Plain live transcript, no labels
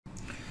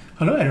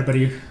Hello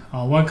everybody,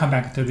 welcome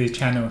back to the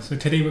channel. So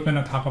today we're going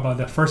to talk about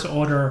the first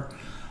order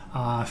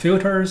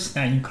filters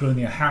that include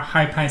the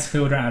high pass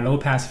filter and low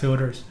pass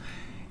filters,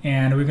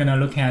 and we're going to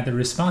look at the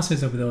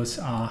responses of those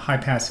high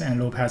pass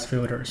and low pass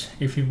filters.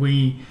 If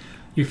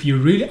you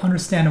really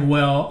understand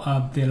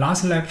well the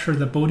last lecture,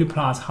 the Bode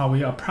plots, how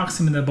we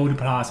approximate the Bode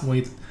plots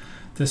with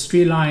the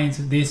straight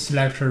lines, this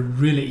lecture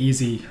really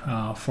easy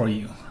for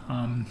you.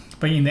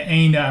 But in the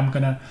end, I'm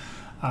gonna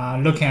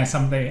look at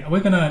something. We're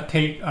gonna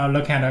take a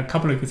look at a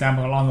couple of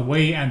examples along the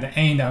way. At the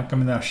end, I'm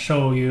gonna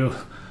show you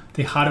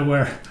the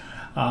hardware.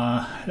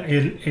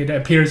 It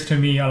appears to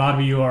me a lot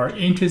of you are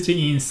interested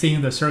in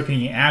seeing the circuit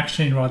in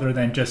action rather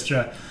than just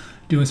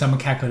doing some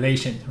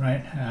calculation,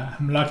 right?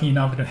 I'm lucky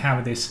enough to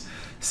have this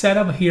set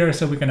up here,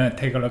 so we're gonna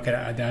take a look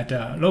at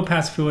that low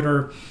pass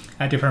filter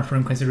at different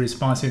frequency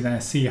responses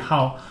and see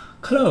how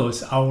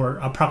close our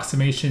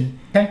approximation.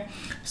 Okay,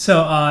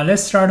 so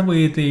let's start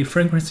with the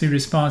frequency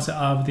response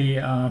of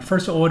the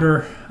first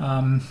order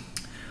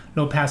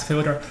low pass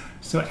filter.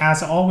 So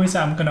as always,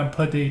 I'm gonna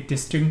put the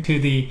link to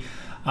the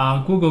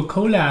Google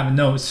Colab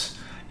notes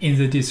in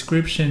the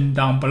description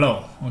down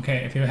below.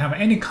 Okay, if you have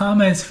any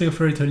comments, feel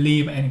free to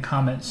leave any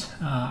comments.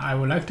 I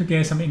would like to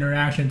get some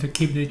interaction to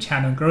keep the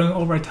channel growing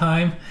over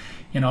time,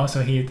 and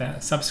also hit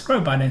that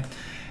subscribe button.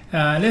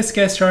 Let's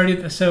get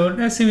started. So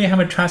let's say we have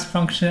a transfer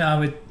function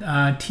of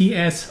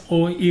Ts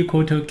O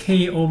equal to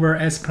K over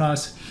S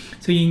plus.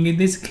 So in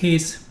this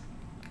case,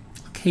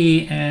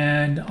 K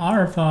and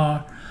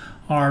alpha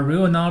are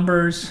real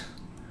numbers,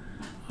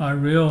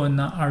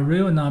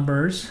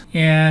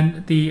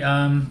 and the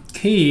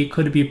K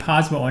could be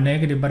positive or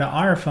negative, but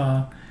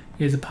alpha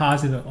is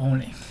positive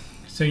only.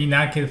 So in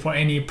that case, for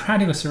any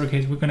practical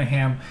circuits, we're going to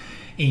have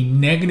a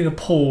negative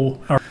pole.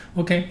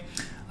 Okay,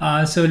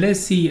 so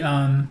let's see.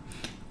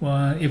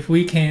 Well, if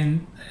we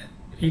can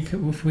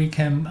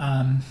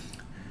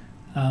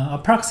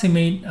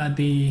approximate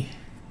the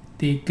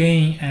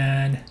gain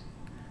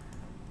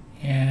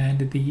and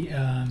the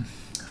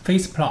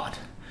phase plot.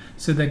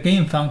 So the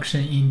gain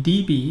function in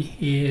dB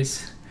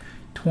is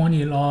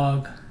 20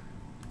 log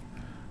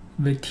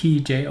with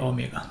Tj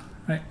omega,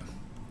 right?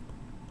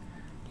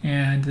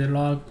 And the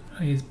log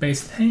is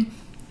base 10.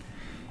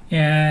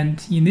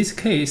 And in this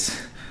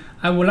case,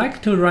 I would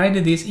like to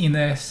write this in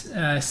a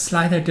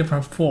slightly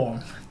different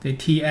form, the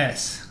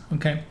Ts.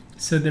 Okay,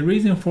 so the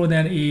reason for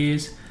that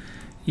is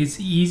it's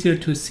easier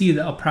to see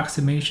the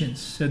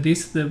approximations. So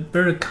this is the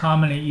very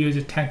commonly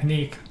used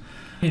technique.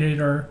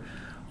 Or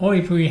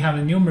if we have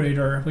a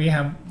numerator, we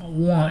have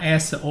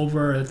 1s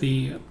over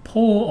the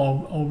pole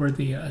or over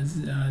the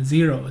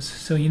zeros.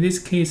 So in this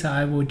case,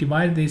 I will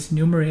divide this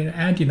numerator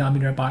and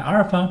denominator by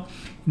alpha.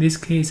 In this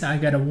case, I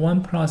get a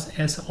 1 plus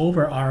s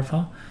over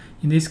alpha.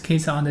 In this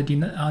case, on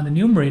the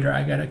numerator,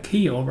 I get a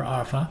k over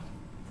alpha.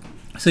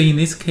 So in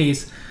this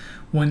case,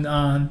 when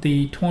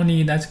the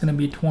 20, that's going to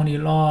be 20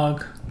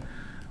 log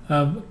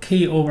of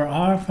k over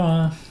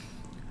alpha.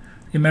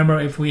 Remember,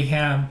 if we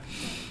have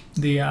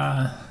the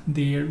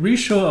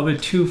ratio of the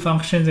two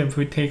functions, if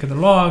we take the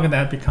log,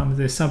 that becomes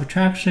the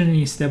subtraction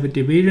instead of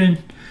division.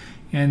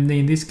 And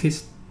in this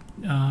case,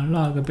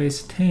 log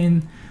base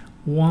 10,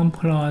 1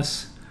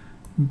 plus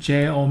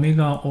j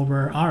omega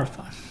over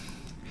alpha.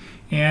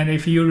 And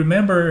if you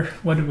remember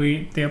what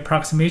the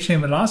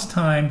approximation of last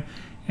time,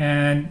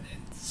 and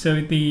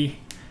so the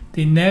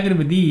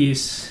negative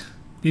this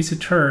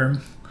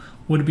term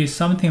would be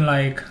something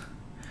like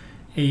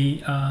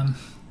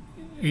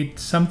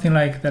it's something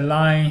like the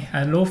line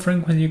at low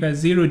frequency you got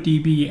 0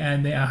 dB,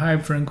 and then at high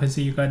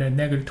frequency you got a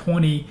negative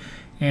 20,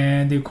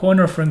 and the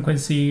corner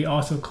frequency,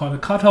 also called the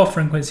cutoff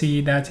frequency,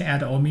 that's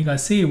at omega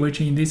c,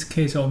 which in this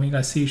case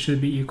omega c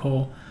should be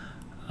equal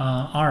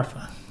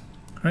alpha,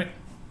 right?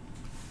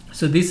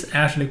 So this is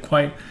actually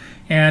quite,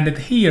 and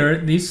here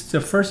the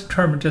first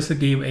term just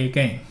give a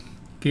gain,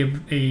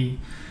 give a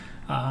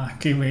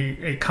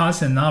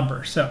constant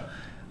number. So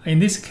in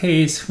this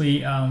case,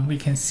 we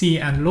can see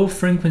at low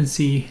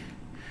frequency.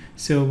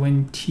 So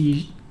when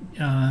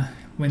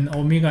when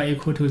omega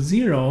equal to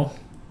 0,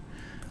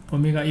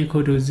 the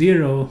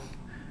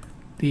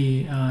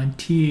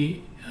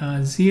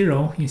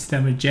T0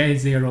 instead of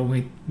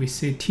J0, we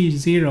say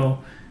T0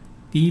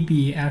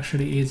 dB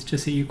actually is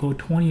just equal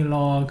 20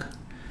 log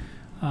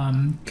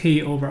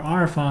k over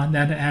alpha.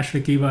 That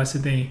actually give us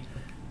the,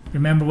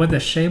 remember what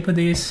the shape of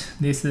this?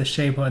 This is the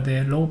shape of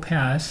the low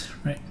pass,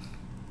 right?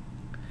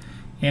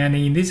 And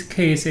in this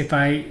case, if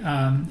I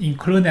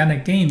include that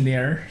again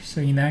there,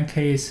 so in that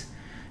case,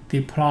 the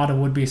plot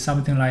would be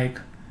something like,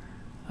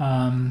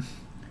 I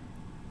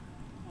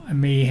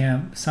may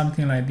have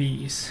something like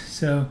this.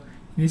 So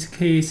in this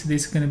case,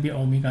 this is going to be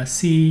omega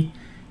c,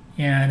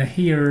 and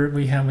here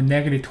we have a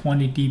negative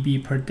 20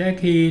 dB per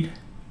decade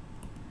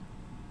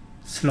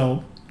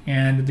slope,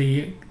 and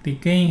the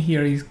gain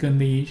here is going to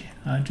be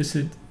just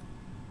a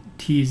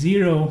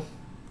T0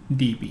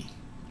 dB.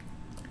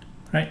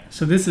 Right,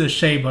 so this is the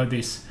shape of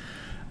this.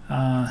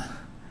 Of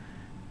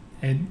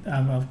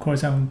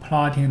course, I'm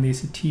plotting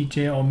this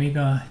Tj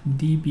omega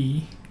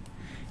dB,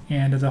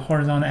 and the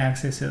horizontal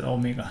axis is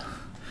omega.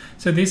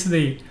 So this is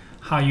the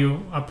how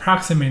you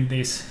approximate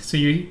this. So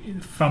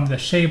you from the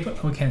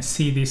shape we can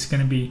see this is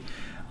going to be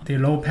the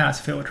low pass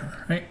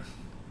filter, right?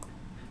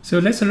 So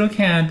let's look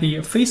at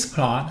the phase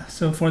plot.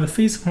 So for the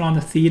phase plot,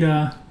 the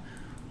theta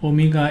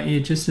omega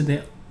is just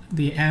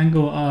the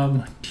angle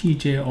of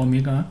TJ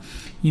omega.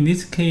 In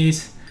this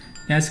case,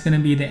 that's going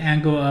to be the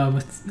angle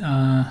of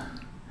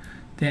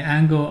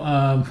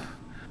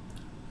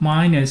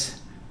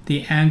minus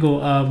the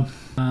angle of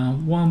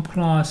 1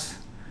 plus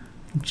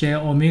j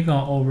omega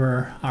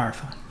over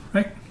alpha,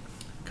 right?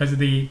 Because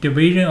the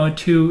division of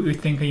two, we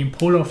think in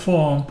polar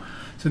form,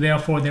 so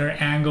therefore their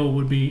angle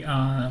would be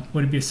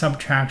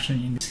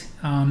subtraction.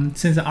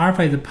 Since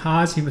alpha is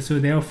positive, so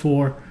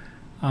therefore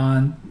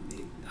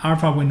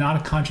alpha will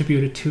not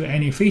contribute to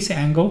any phase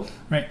angle,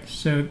 right?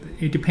 So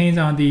it depends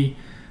on the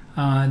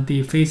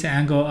phase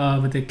angle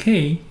of the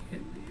k.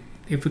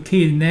 If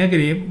k is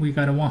negative, we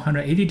got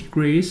 180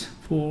 degrees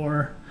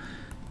for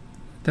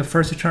the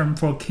first term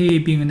for k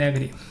being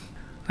negative.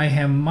 I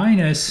have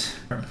minus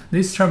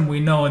this term.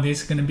 We know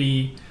this is going to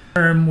be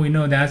term. We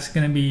know that's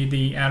going to be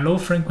the at low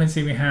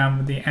frequency. We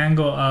have the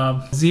angle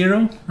of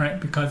 0, right?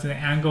 Because the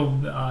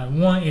angle of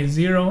 1 is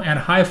 0. At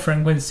high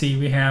frequency,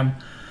 we have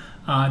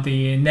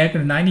the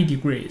negative 90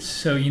 degrees.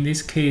 So in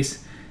this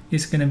case,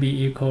 it's going to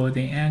be equal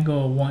the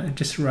angle of 1.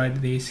 Just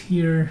write this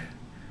here.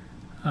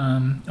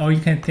 Or you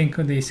can think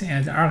of this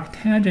as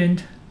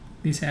arctangent.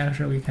 This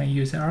actually we can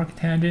use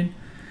arctangent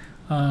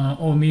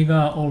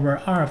omega over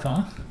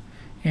alpha.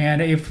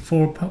 And if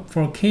for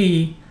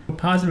k,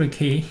 positive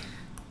k,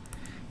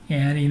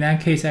 and in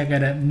that case I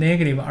got a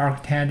negative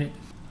arctangent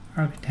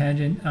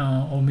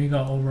omega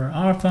over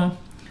alpha.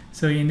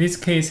 So in this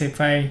case, if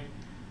I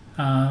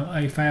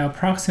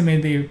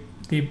approximate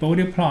the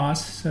body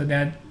plots, so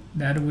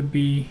that would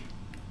be,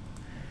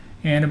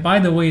 and by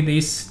the way,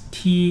 this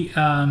t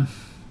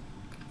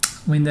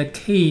when the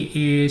k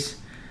is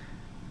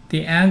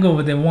the angle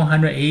of the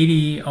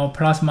 180 or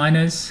plus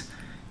minus,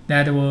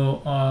 that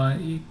will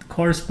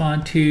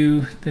correspond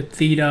to the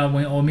theta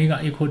when omega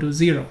equal to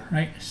 0,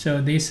 right?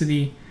 So this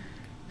is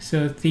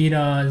so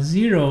theta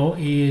 0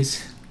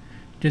 is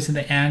just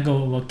the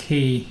angle of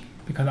k,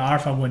 because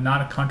alpha will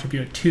not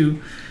contribute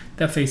to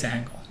the phase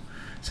angle.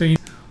 So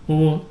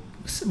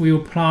we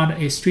will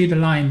plot a straight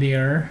line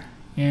there,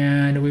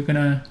 and we're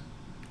gonna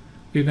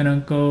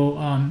go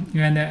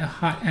and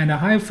at a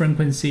high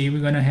frequency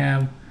we're gonna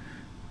have,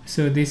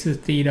 so this is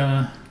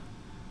theta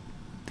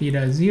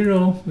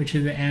 0, which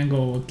is the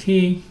angle of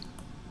k,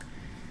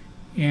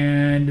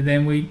 and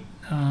then we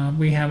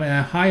have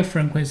a high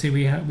frequency,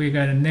 we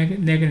got a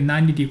negative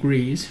 90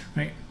 degrees,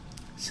 right?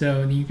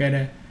 So you get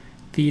a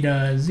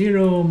theta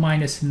 0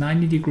 minus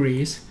 90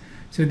 degrees.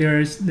 So there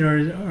is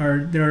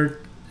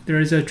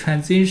a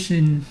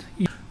transition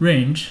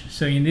range.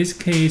 So in this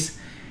case,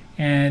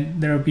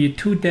 and there will be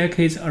 2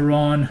 decades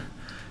around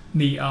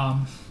the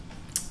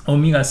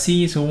omega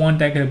c. So 1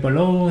 decade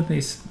below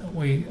this,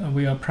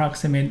 we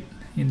approximate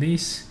in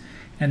this,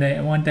 and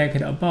then 1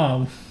 decade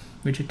above,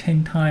 which is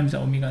 10 times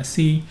omega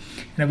c.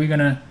 And we're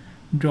gonna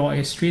draw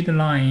a straight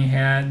line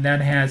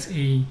that has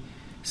a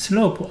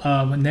slope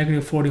of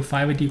negative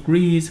 45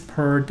 degrees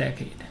per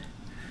decade.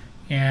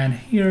 And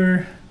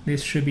here,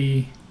 this should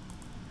be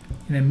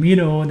in the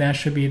middle, that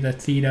should be the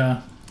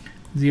theta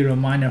 0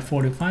 minus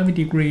 45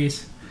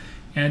 degrees.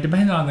 And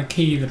depending on the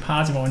k, the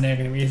positive or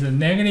negative. If it's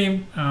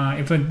negative,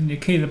 if the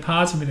k is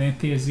positive, then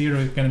theta 0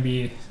 is going to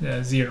be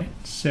 0.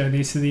 So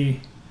this is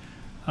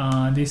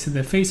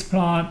the phase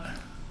plot.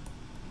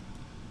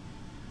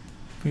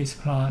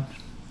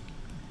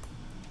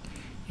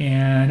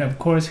 And of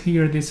course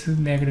here this is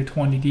negative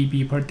 20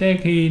 dB per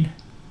decade,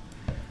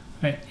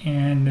 right?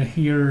 And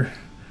here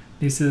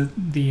this is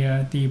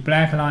the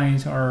black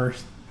lines are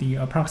the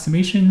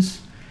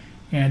approximations,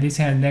 and this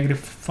has negative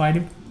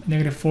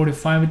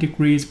 45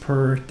 degrees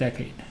per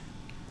decade.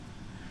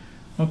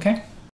 Okay.